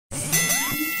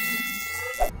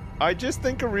I just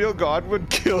think a real god would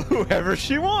kill whoever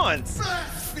she wants.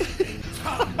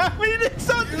 I mean, it's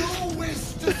not... You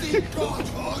wish to see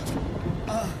godhood?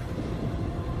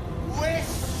 Wish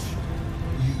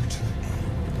you to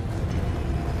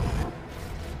end.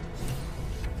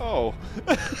 Oh.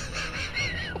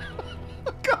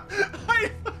 God,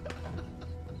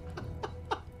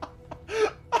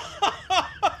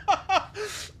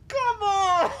 Come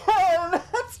on!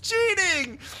 That's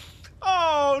cheating!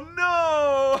 Oh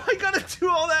no! I gotta do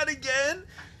all that again?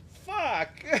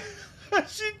 Fuck!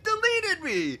 She deleted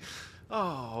me!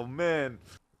 Oh man.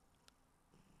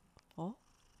 Oh?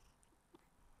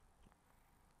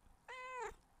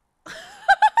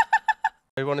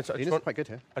 I wanted to, quite good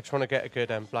here. I just want to get a good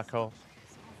black hole.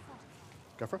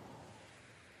 Go for it.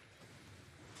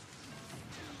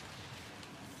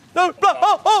 No!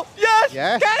 Oh! Yes!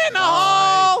 Yes! Get in the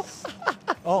hole!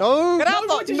 No! Get out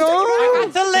the... No! I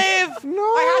had to live! No!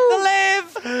 I had to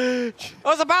live! I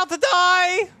was about to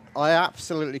die! I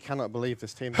absolutely cannot believe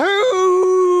this team.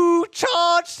 Who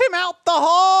charged him out the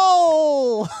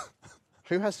hole?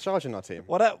 Who has charge in our team?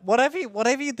 Whatever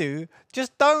you do,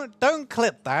 just don't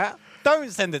clip that.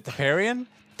 Don't send it to Perion.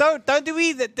 Don't do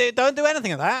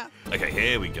anything of that. Okay,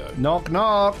 here we go. Knock,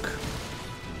 knock.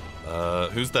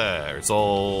 Who's there? It's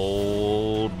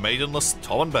old maidenless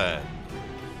Tom and Ben.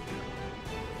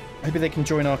 Maybe they can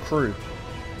join our crew.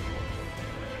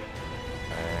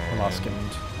 I'm asking.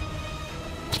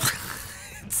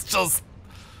 It's just...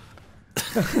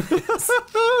 It's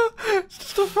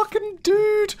just a fucking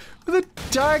dude with a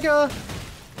dagger.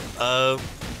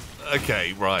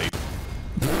 Okay, right.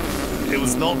 It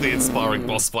was not the inspiring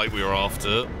boss fight we were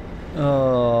after.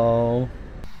 Oh.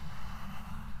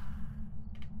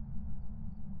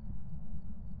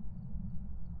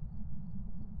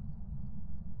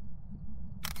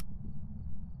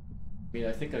 I mean,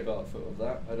 I think I got a photo of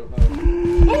that. I don't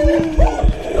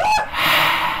know.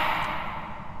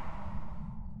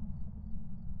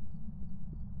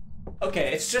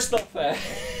 Okay, it's just not fair.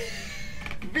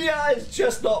 VR is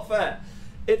just not fair.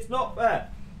 It's not fair.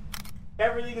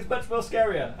 Everything is much more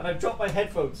scarier, and I've dropped my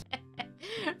headphones.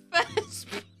 First.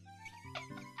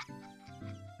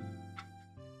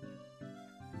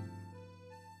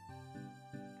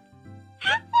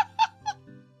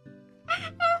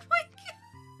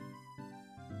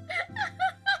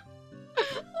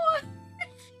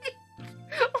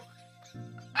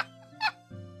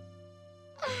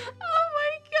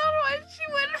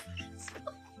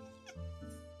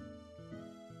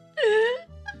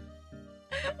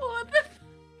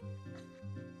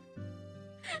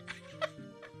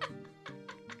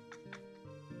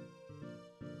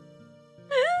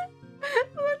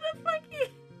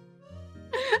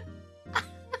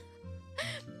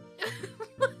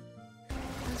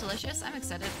 Delicious. I'm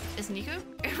excited. Is Nico?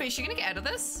 Wait, is she gonna get out of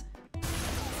this?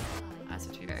 I was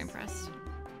actually very impressed.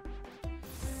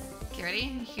 Okay, ready?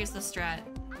 Here's the strat.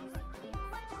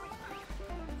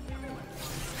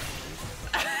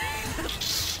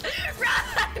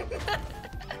 Run!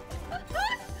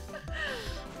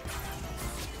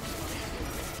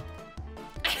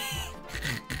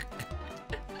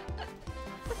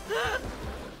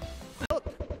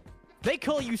 They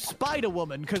call you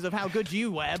Spider-Woman because of how good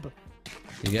you web.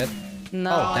 You good?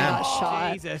 No, Oh, I damn. got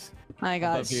shot. Jesus. I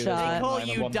got They shot. call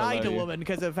you Die-to-Woman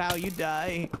because of how you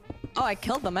die. Oh, I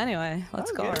killed them anyway.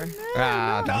 Let's go.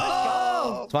 Ah,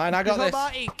 No! it's fine, I got this.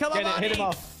 Marty. Come on, Get it, Marty. hit him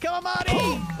off. Come on, Marty.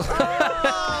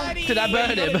 Oh, Marty. Did I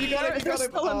burn him? You got him. They're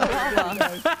still in the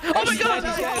lava. Oh my god!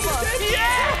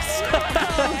 Yes!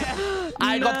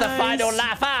 I got the final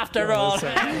laugh after all.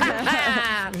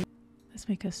 Let's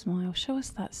make her smile. Show us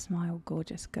that smile,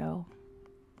 gorgeous girl.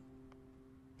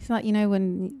 It's like, you know,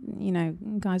 when, you know,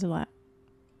 guys are like,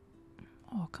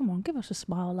 oh, come on, give us a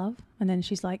smile, love. And then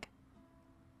she's like,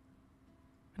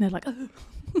 and they're like, oh.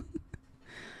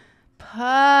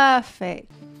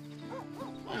 Perfect.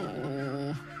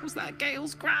 Oh, was that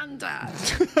Gail's granddad?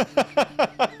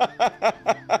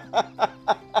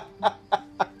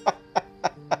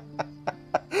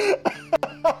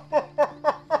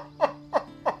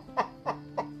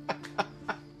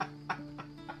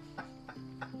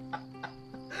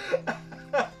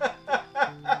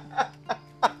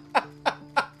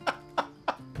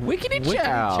 Wickedy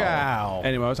chow.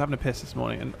 Anyway, I was having a piss this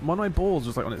morning, and one of my balls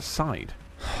was like on its side.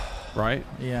 Right?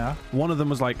 Yeah. One of them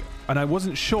was like, and I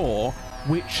wasn't sure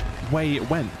which way it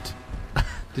went.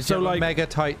 Did So, you have like- a mega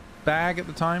tight bag at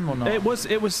the time or not? It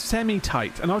was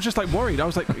semi-tight, and I was just like worried. I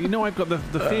was like, you know, I've got the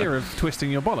fear of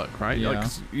twisting your bollock, right? Yeah. Like,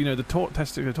 'cause, you know, the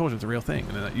testicular torsion is a real thing,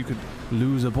 and that you could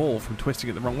lose a ball from twisting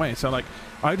it the wrong way. So like,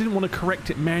 I didn't want to correct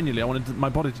it manually. I wanted my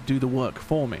body to do the work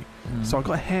for me. So I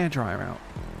got a hairdryer out,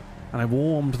 and I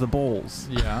warmed the balls.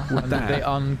 Yeah. With And that. they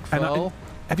unfurl.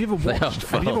 Have you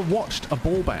ever watched a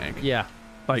ball bag? Yeah.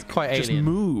 Like quite just alien.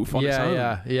 move on its own.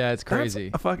 Yeah, it's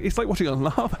crazy. It's like watching a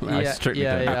lava lamp.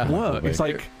 At work. It's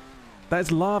like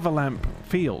that's lava lamp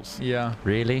feels. Yeah.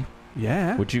 Really?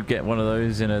 Yeah. Would you get one of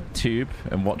those in a tube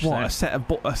and watch What, that? a set of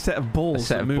balls? A set of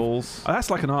that move? balls. Oh, that's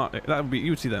like an art. That would be.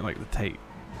 You would see that in like the Tate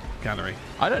gallery.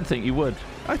 I don't think you would.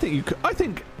 I think you could. I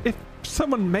think if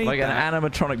someone made like that, an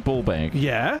animatronic ball bag.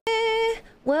 Yeah.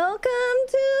 Welcome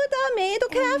to the Maid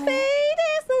Cafe,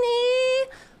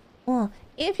 Disney. Well,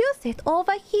 if you sit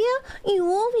over here, you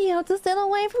will be able to sit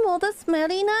away from all the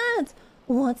smelly nerds.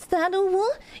 What's that?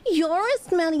 You're a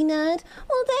smelly nerd.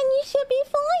 Well, then you should be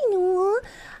fine.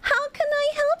 How can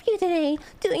I help you today?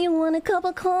 Do you want a cup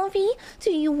of coffee?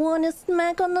 Do you want a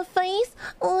smack on the face?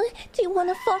 Or do you want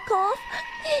to fuck off?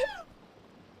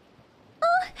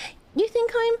 You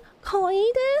think I'm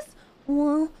coitus?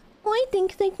 Well, I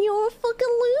think that you're a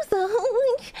fucking loser.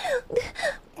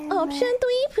 Option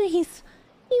 3, please.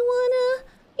 You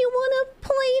want a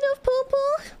plate of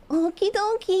poo-poo? Okie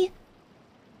dokie.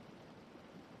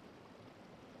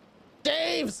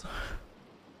 Jeeves!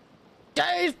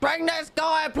 Jeeves, bring this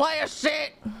guy a plate of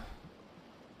shit!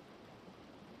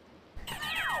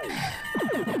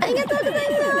 I got talking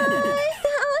nice.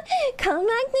 Come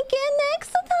back again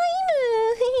next time.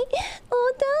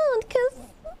 Or don't, cause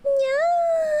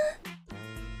yeah.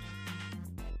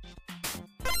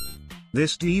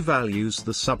 This devalues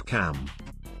the subcam.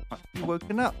 You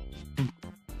woken up.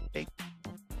 Okay.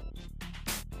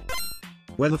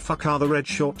 Where the fuck are the red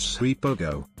shorts,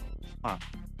 Repogo? Huh.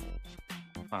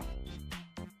 Huh.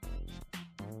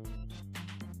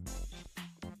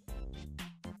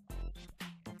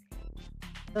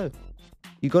 Oh,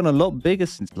 you've gotten a lot bigger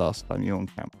since last time you were on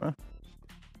camera.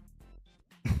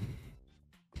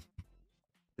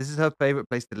 This is her favorite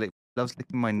place to lick. She loves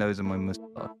licking my nose and my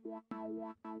mustache.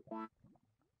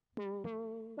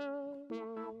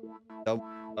 Dog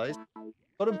guys,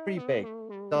 got them pretty big.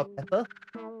 Star pepper,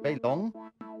 very long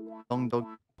dog.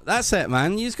 That's it,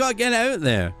 man. You just gotta get it out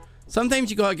there. Sometimes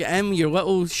you gotta get in your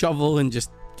little shovel and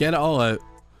just get it all out.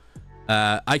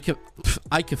 I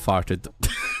farted.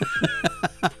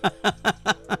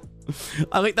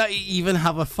 I like that you even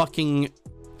have a fucking...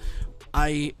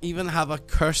 I even have a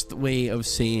cursed way of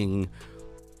saying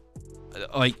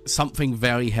like something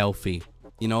very healthy,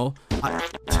 you know?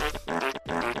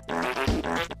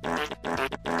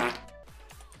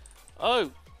 Oh,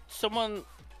 someone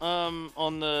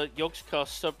on the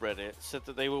Yogscast subreddit said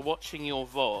that they were watching your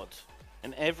VOD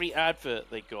and every advert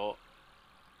they got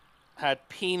had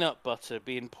peanut butter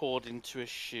being poured into a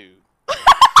shoe.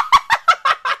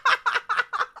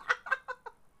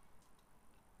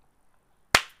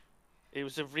 It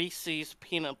was a Reese's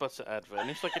peanut butter advert, and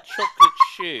it's like a chocolate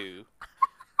shoe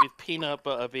with peanut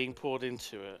butter being poured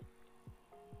into it.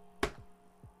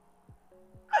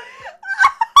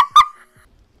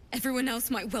 Everyone else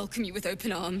might welcome you with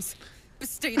open arms, but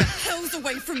stay the hells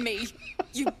away from me,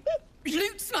 you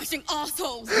loot-smashing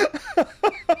assholes!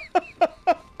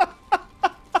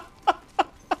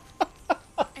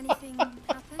 Anything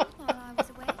happened while I was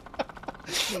away?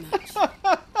 Too much. I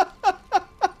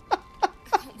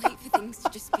can't wait for things to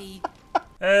just be...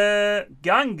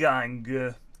 Gang,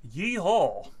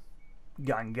 yeehaw.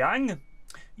 Gang,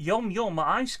 yum,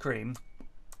 ice cream.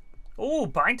 Oh,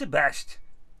 pint of best.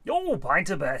 Oh,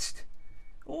 pint of best.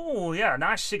 Oh, yeah,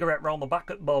 nice cigarette round the back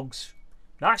at Bugs.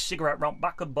 Nice cigarette round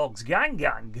back at Bugs.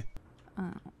 Gang.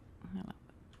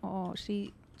 Oh,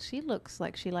 she looks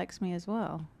like she likes me as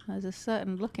well. There's a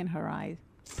certain look in her eyes.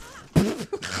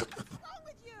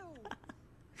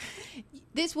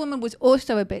 This woman was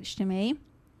also a bitch to me.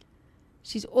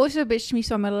 She's also a bitch to me,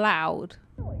 so I'm allowed.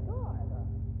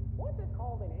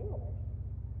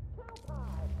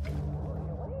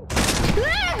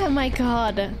 Oh my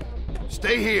god.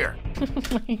 Stay here. Oh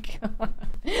my god.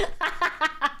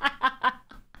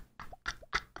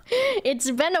 It's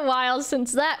been a while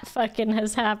since that fucking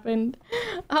has happened.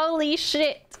 Holy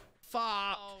shit.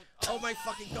 Fuck. Oh my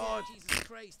fucking god. Jesus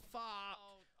Christ. Fuck.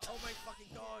 Oh my fucking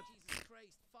god. Jesus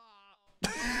Christ. Fuck.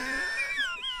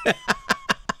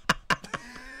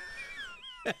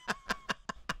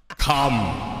 Come.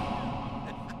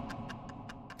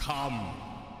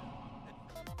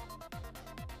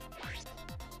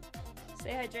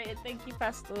 Stay hydrated, thank you,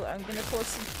 Pastel. I'm gonna pour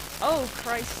some... Oh,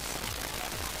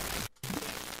 Christ.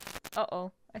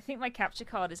 Uh-oh. I think my capture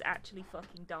card is actually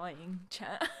fucking dying,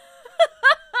 chat.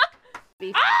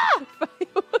 Ah!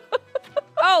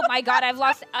 Oh my god, I've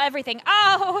lost everything.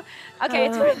 Oh, okay,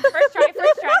 it's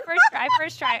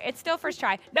first try. It's still first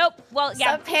try. Nope. Well,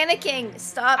 yeah. Stop panicking.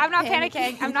 Stop. I'm not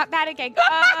panicking. I'm not panicking.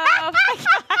 Oh my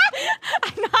god.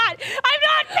 I'm not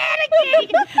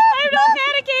panicking.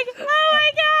 Oh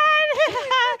my god.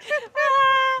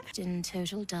 In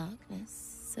total darkness,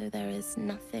 so there is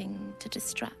nothing to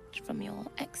distract from your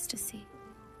ecstasy.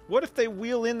 What if they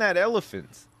wheel in that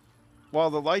elephant while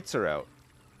the lights are out?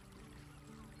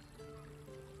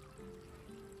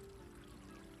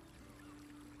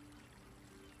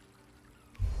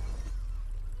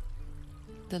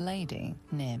 The lady,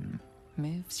 Nim,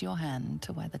 moves your hand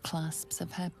to where the clasps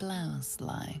of her blouse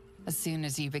lie. As soon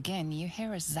as you begin, you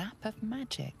hear a zap of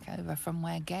magic over from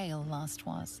where Gale last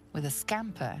was. With a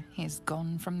scamper, he's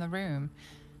gone from the room.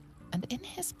 And in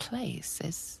his place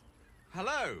is...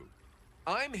 Hello.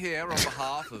 I'm here on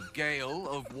behalf of Gale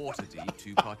of Waterdeep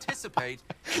to participate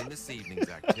in this evening's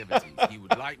activities. He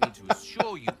would like me to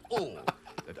assure you all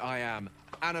that I am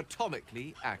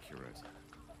anatomically accurate.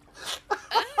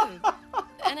 Oh,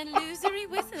 an illusory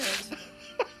wizard.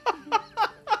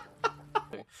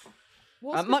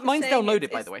 Mine's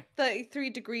downloaded, by the way. 33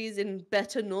 degrees in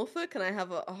better Norfolk, and I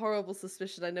have a horrible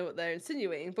suspicion I know what they're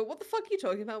insinuating. But what the fuck are you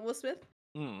talking about, Will Smith?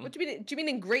 What do you mean? Do you mean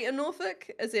in Greater Norfolk,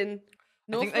 as in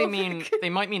North I think Norfolk? they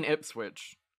might mean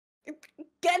Ipswich.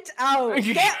 Get out!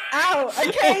 Get out!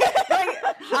 Okay, like,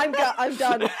 I'm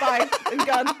done. Bye. I'm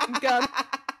gone.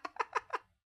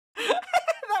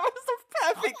 That was the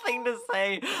perfect thing to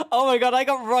say. Oh my god, I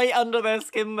got right under their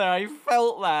skin there. I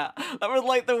felt that. That was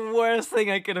like the worst thing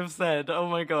I could have said. Oh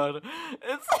my god.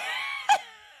 It's...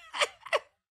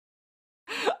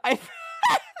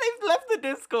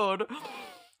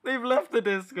 They've left the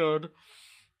Discord.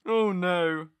 Oh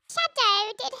no.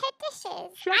 Shadow did her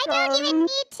dishes. I don't even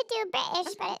need to do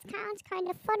British, but it sounds kind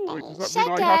of funny. Does that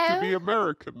Shadow. mean I have to be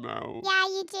American now? Yeah,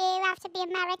 you do have to be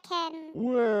American.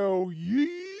 Well,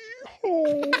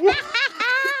 yeehaw.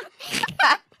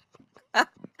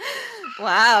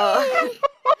 Wow.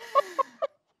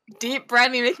 Deep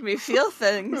Brandy making me feel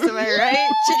things, am I right?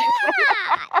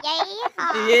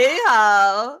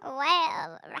 Yeehaw.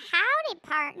 Well, howdy,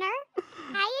 partner.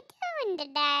 How you doing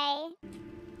today?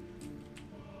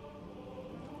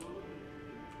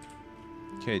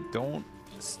 Okay, don't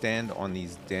stand on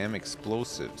these damn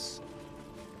explosives.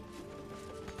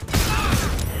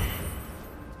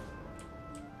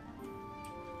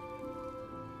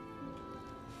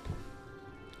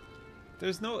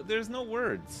 There's no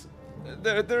words.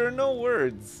 There are no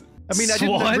words. I mean, I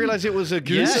didn't realize it was a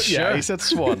goose. Yeah, Yeah, he said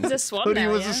swan. It's a swan Hoodie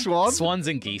now, was yeah. a swan. Swans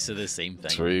and geese are the same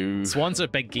thing. True. Swans are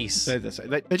big geese. They're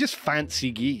just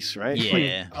fancy geese, right?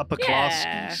 Yeah. Like upper class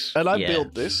geese. And I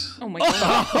built this. Oh my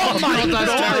god. Oh my god,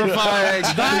 that's terrifying.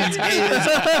 That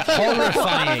is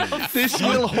horrifying. This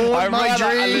will haunt my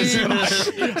dreams.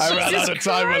 I ran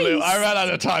out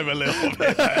of time a little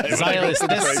bit. Xylus,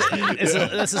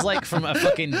 this is like from a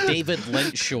fucking David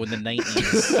Lynch show in the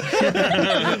 90s.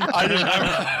 I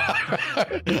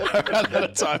ran out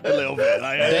of time a little bit.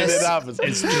 It happens.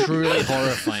 It's truly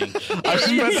horrifying.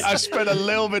 I spent a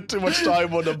little bit too much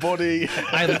time on the body.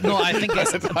 I think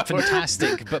it's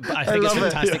fantastic, but I think it's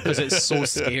fantastic because it's so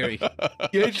scary.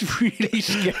 It's really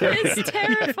scary. It's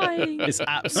terrifying. It's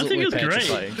absolutely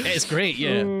petrifying. It's great,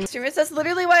 yeah. Streamers, that's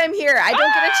literally why I'm here. I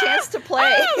don't get a chance to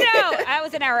play. Oh no, that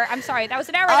was an error. I'm sorry. That was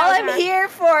an error. All I'm here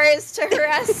for is to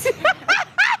harass.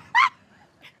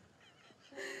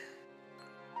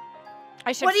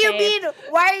 What do you mean?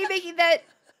 Why are you making that?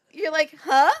 You're like,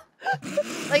 huh?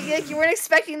 like you weren't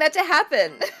expecting that to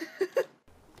happen.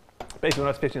 Basically, when I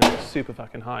was pitching like super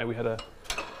fucking high, we had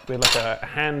like a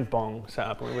hand bong set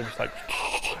up, and we were just like,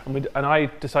 and I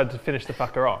decided to finish the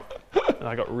fucker off, and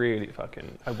I got really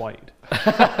fucking, I whited.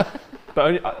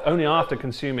 But only after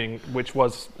consuming, which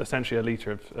was essentially a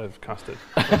litre of custard,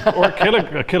 or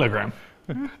a kilogram.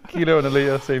 Kilo and a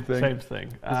litre, same thing. Same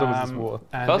thing. As long as it's water.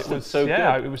 And Custard's it was, so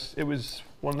yeah, good. it was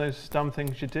one of those dumb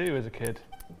things you do as a kid.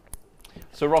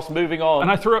 So Ross, moving on.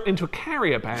 And I threw it into a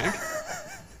carrier bag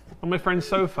on my friend's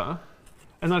sofa,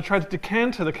 and I tried to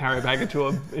decanter the carrier bag into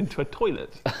a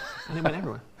toilet, and it went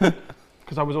everywhere.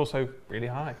 Because I was also really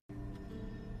high.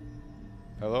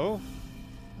 Hello?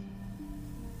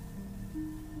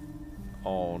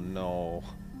 Oh no.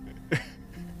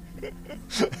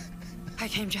 I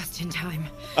came just in time.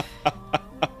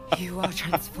 You are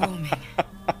transforming.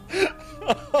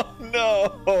 Oh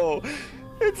no!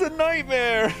 It's a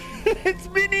nightmare! It's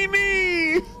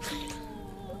mini-me!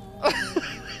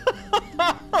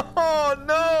 Oh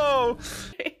no!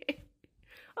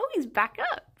 Oh, he's back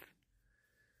up.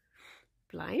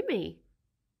 Blimey.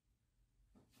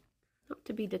 Not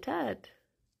to be deterred.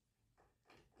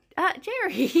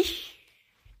 Jerry.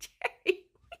 Jerry,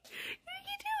 what are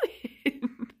you doing?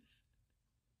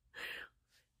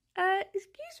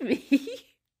 Excuse me.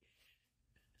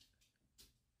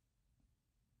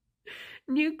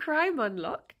 New crime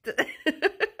unlocked.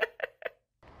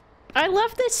 I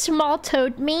love this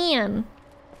small-toed man.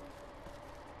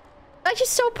 Like, he's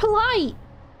so polite.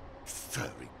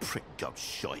 Furry prick gob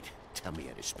shite. Tell me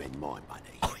how to spend my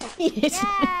money.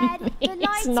 Dad, the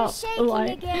lights are not shaking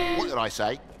polite. again. What did I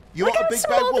say? You Look want a how big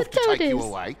bad small wolf the to toad take you is.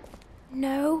 away?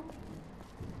 No.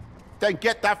 Then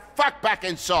get the fuck back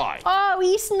inside. Oh,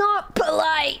 he's not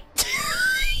polite.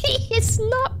 He's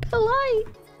not polite.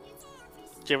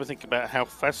 Do you ever think about how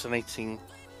fascinating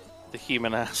the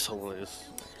human asshole is?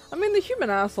 I mean, the human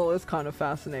asshole is kind of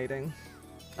fascinating.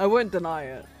 I wouldn't deny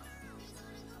it.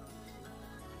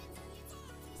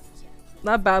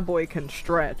 That bad boy can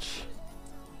stretch.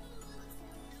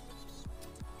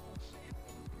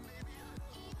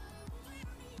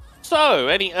 So,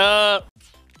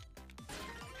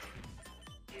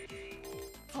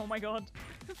 Oh my god.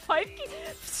 5K,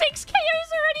 6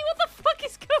 KOs already? What the fuck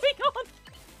is going on?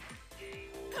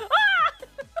 Ah!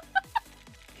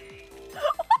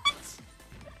 What?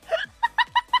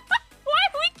 Why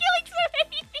are we killing so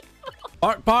many people?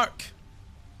 Bark, bark.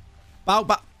 Bow,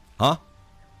 bow. Huh?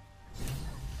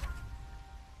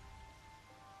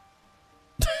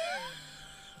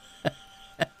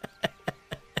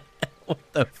 What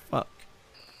the fuck?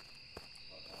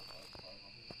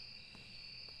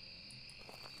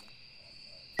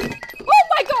 Oh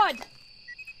my god!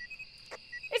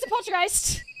 It's a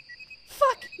poltergeist.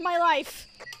 Fuck my life.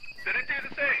 Did it do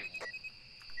the thing?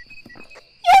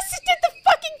 Yes, it did the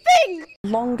fucking thing!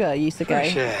 Longer, Yusuke.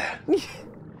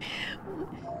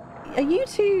 Are you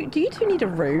two... Do you two need a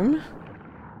room?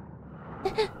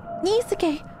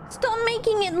 Yusuke, stop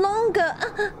making it longer.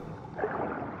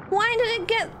 Why did it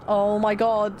get... Oh my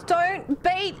god. Don't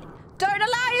bait... Don't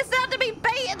allow yourself to be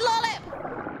baited, Lolip!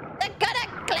 They're gonna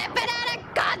clip it out of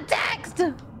context!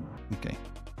 Okay.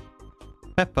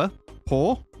 Pepper,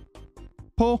 paw.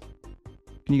 Paw.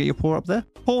 Can you get your paw up there?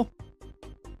 Paw.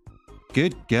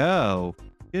 Good girl.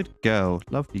 Good girl.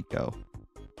 Lovely girl.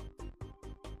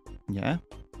 Yeah.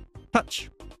 Touch.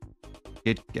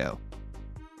 Good girl.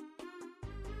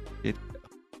 Good girl.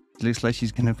 Looks like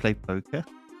she's gonna play poker.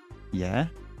 Yeah.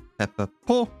 Pepper,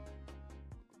 paw.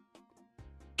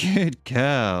 Good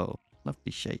girl.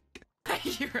 Lovely shake.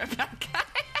 You're a bad guy.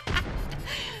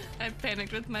 I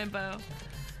panicked with my bow.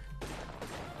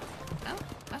 Oh,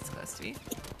 that's close to me.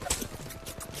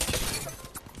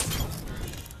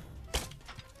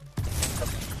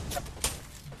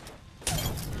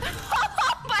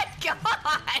 Oh my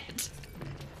god!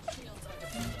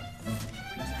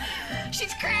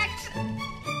 She's cracked!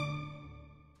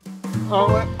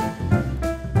 Oh,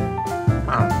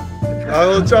 I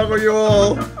will juggle you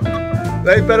all.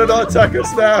 They better not attack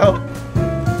us now.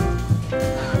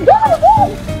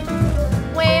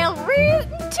 Well, rootin'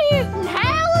 tootin',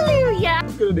 hallelujah!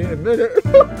 I'm gonna need a minute.